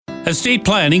Estate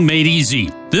planning made easy.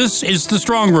 This is the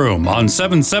Strong Room on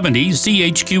 770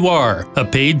 CHQR, a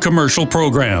paid commercial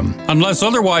program. Unless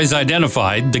otherwise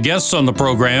identified, the guests on the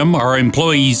program are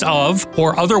employees of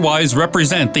or otherwise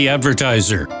represent the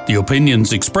advertiser. The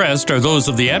opinions expressed are those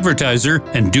of the advertiser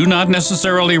and do not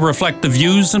necessarily reflect the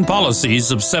views and policies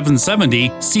of 770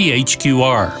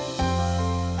 CHQR.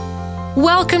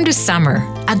 Welcome to summer,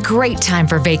 a great time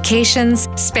for vacations,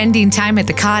 spending time at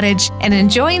the cottage, and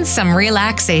enjoying some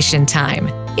relaxation time.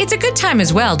 It's a good time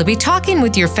as well to be talking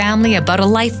with your family about a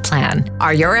life plan.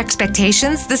 Are your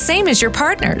expectations the same as your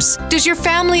partner's? Does your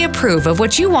family approve of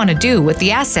what you want to do with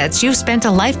the assets you've spent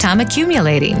a lifetime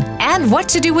accumulating? And what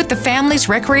to do with the family's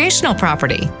recreational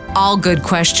property? All good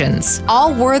questions,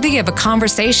 all worthy of a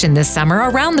conversation this summer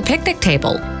around the picnic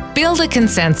table. Build a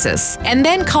consensus and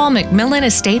then call McMillan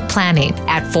Estate Planning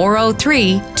at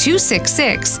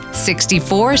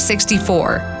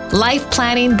 403-266-6464. Life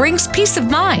planning brings peace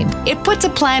of mind. It puts a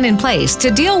plan in place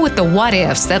to deal with the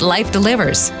what-ifs that life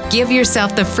delivers. Give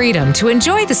yourself the freedom to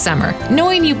enjoy the summer,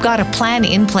 knowing you've got a plan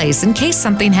in place in case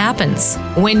something happens.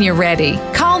 When you're ready,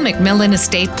 call McMillan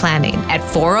Estate Planning at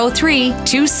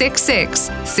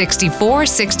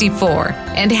 403-266-6464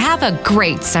 and have a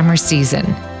great summer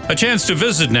season. A chance to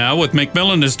visit now with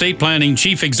McMillan Estate Planning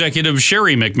Chief Executive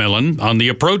Sherry McMillan on the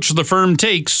approach the firm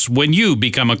takes when you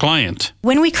become a client.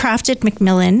 When we crafted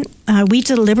McMillan, we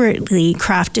deliberately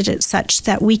crafted it such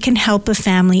that we can help a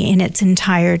family in its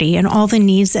entirety and all the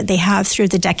needs that they have through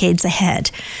the decades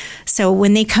ahead. So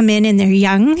when they come in and they're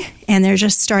young and they're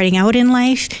just starting out in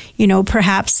life,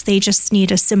 perhaps they just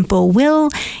need a simple will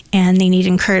and they need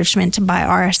encouragement to buy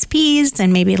RSPs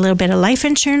and maybe a little bit of life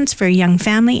insurance for a young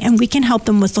family, and we can help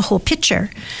them with the whole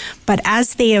picture. But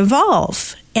as they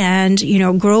evolve and,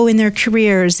 grow in their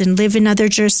careers and live in other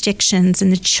jurisdictions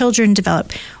and the children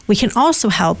develop, we can also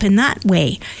help in that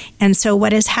way. And so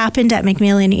what has happened at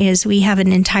McMillan is we have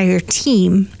an entire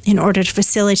team in order to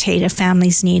facilitate a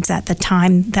family's needs at the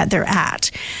time that they're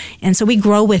at. And so we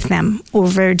grow with them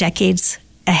over decades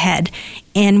ahead.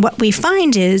 And what we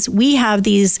find is we have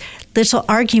these little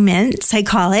arguments, I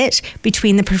call it,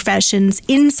 between the professions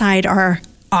inside our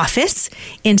office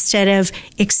instead of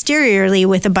exteriorly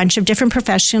with a bunch of different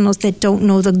professionals that don't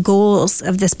know the goals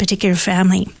of this particular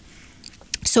family.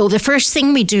 So the first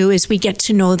thing we do is we get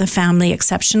to know the family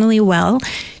exceptionally well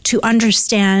to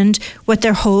understand what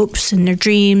their hopes and their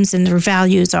dreams and their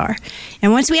values are.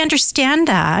 And once we understand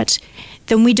that,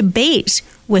 then we debate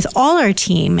with all our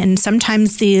team. And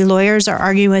sometimes the lawyers are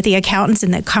arguing with the accountants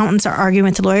and the accountants are arguing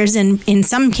with the lawyers. And in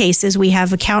some cases, we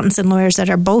have accountants and lawyers that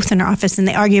are both in our office and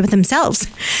they argue with themselves.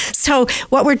 So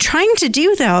what we're trying to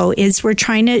do, though, is we're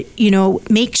trying to,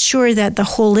 make sure that the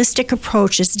holistic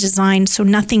approach is designed so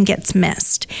nothing gets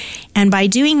missed. And by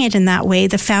doing it in that way,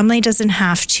 the family doesn't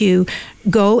have to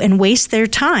go and waste their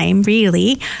time,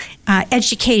 really,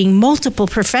 educating multiple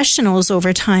professionals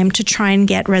over time to try and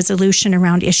get resolution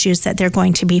around issues that they're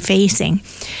going to be facing.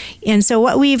 And so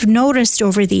what we've noticed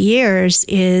over the years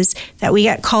is that we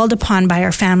get called upon by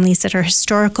our families that are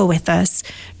historical with us,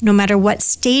 no matter what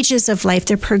stages of life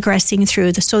they're progressing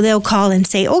through. So they'll call and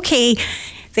say, okay,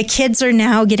 the kids are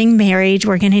now getting married.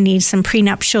 We're going to need some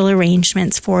prenuptial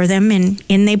arrangements for them. And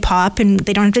in they pop, and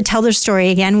they don't have to tell their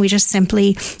story again. We just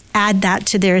simply add that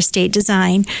to their estate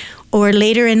design. Or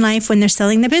later in life when they're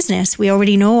selling the business, we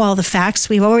already know all the facts.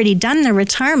 We've already done the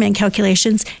retirement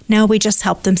calculations. Now we just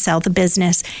help them sell the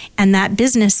business. And that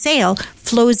business sale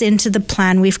flows into the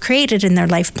plan we've created in their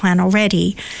life plan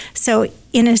already. So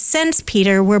in a sense,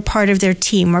 Peter, we're part of their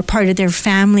team. We're part of their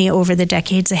family over the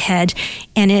decades ahead.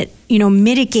 And it,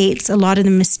 mitigates a lot of the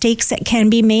mistakes that can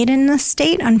be made in the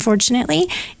state, unfortunately.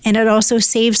 And it also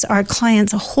saves our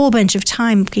clients a whole bunch of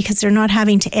time because they're not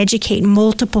having to educate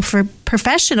multiple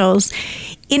professionals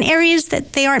in areas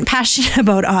that they aren't passionate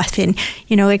about often.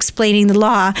 Explaining the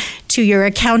law to your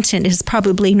accountant is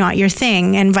probably not your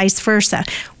thing, and vice versa.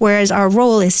 Whereas our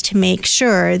role is to make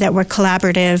sure that we're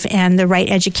collaborative and the right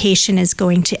education is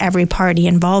going to every party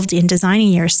involved in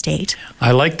designing your estate.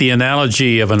 I like the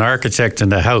analogy of an architect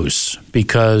and a house,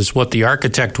 because what the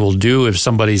architect will do if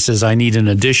somebody says, I need an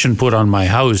addition put on my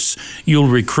house, you'll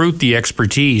recruit the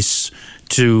expertise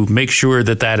to make sure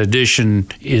that that addition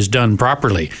is done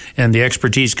properly. And the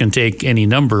expertise can take any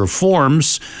number of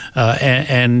forms,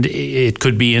 and it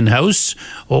could be in-house,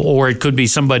 or it could be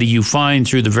somebody you find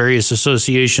through the various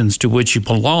associations to which you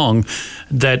belong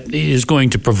that is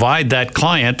going to provide that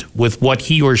client with what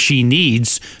he or she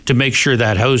needs to make sure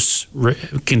that house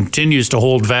continues to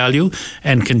hold value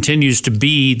and continues to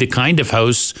be the kind of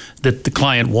house that the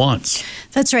client wants.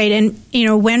 That's right. And,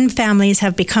 when families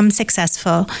have become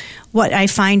successful, what I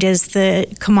find is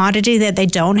the commodity that they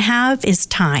don't have is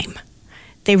time.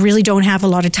 They really don't have a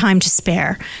lot of time to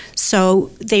spare. So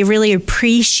they really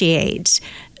appreciate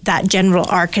that general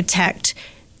architect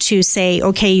to say,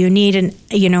 okay, you need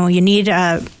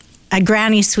a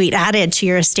granny suite added to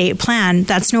your estate plan.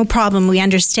 That's no problem. We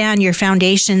understand your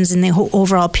foundations and the whole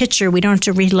overall picture. We don't have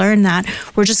to relearn that.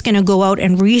 We're just going to go out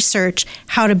and research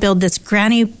how to build this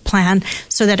granny plan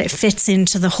so that it fits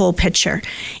into the whole picture.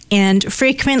 And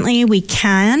frequently we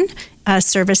can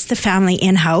service the family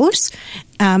in-house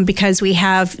because we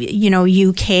have,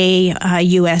 UK,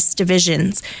 US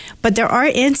divisions. But there are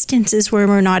instances where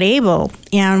we're not able.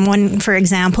 And one, for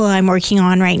example, I'm working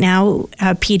on right now,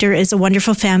 Peter is a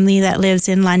wonderful family that lives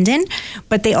in London,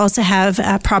 but they also have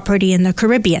property in the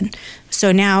Caribbean.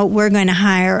 So now we're going to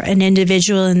hire an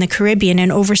individual in the Caribbean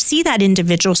and oversee that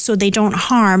individual so they don't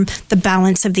harm the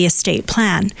balance of the estate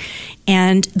plan.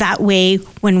 And that way,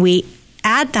 when we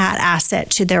add that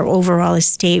asset to their overall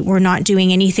estate, we're not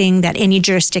doing anything that any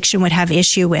jurisdiction would have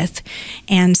issue with.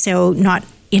 And so not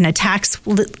in a tax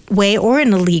way or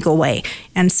in a legal way.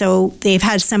 And so they've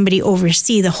had somebody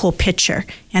oversee the whole picture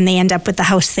and they end up with the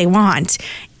house they want.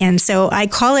 And so I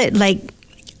call it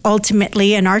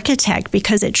ultimately an architect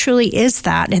because it truly is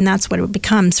that, and that's what it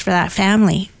becomes for that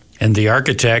family. And the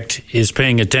architect is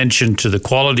paying attention to the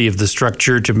quality of the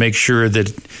structure to make sure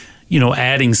that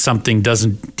adding something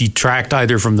doesn't detract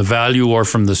either from the value or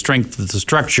from the strength of the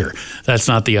structure. That's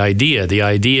not the idea. The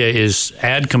idea is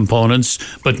add components,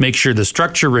 but make sure the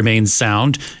structure remains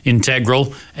sound,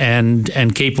 integral, and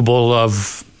capable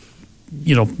of,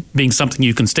 being something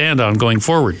you can stand on going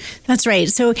forward. That's right.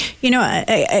 So,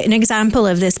 an example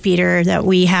of this, Peter, that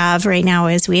we have right now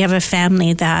is we have a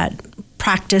family that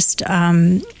practiced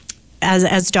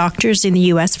as doctors in the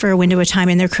U.S. for a window of time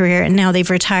in their career, and now they've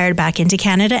retired back into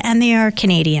Canada, and they are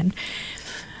Canadian.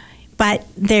 But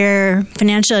their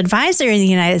financial advisor in the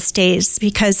United States,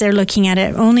 because they're looking at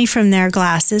it only from their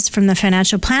glasses, from the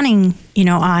financial planning,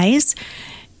 eyes,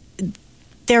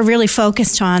 they're really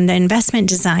focused on the investment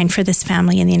design for this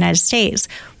family in the United States.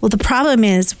 Well, the problem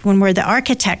is when we're the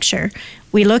architecture,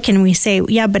 we look and we say,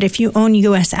 yeah, but if you own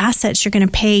U.S. assets, you're going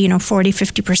to pay, 40,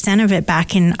 50% of it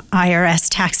back in IRS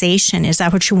taxation. Is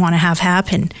that what you want to have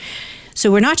happen? So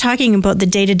we're not talking about the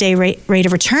day-to-day rate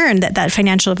of return that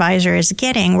financial advisor is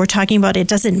getting. We're talking about it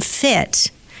doesn't fit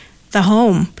the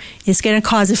home. It's going to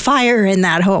cause a fire in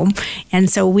that home. And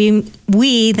so we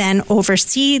then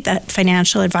oversee that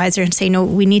financial advisor and say, no,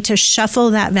 we need to shuffle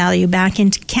that value back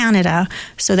into Canada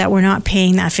so that we're not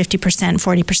paying that 50%,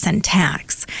 40%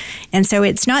 tax. And so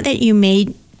it's not that you may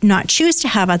not choose to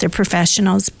have other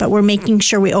professionals, but we're making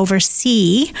sure we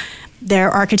oversee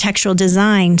their architectural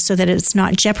design so that it's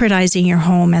not jeopardizing your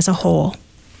home as a whole.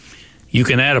 You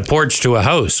can add a porch to a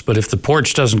house, but if the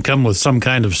porch doesn't come with some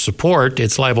kind of support,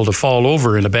 it's liable to fall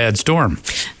over in a bad storm.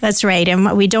 That's right. And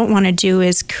what we don't want to do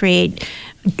is create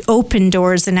open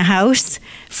doors in a house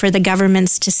for the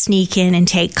governments to sneak in and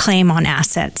take claim on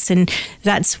assets. And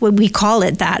that's what we call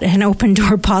it, an open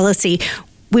door policy.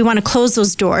 We want to close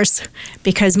those doors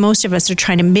because most of us are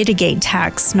trying to mitigate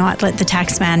tax, not let the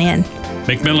tax man in.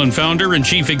 McMillan founder and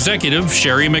chief executive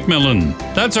Sherry McMillan.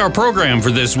 That's our program for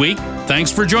this week.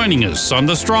 Thanks for joining us on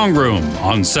The Strong Room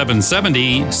on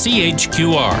 770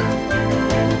 CHQR.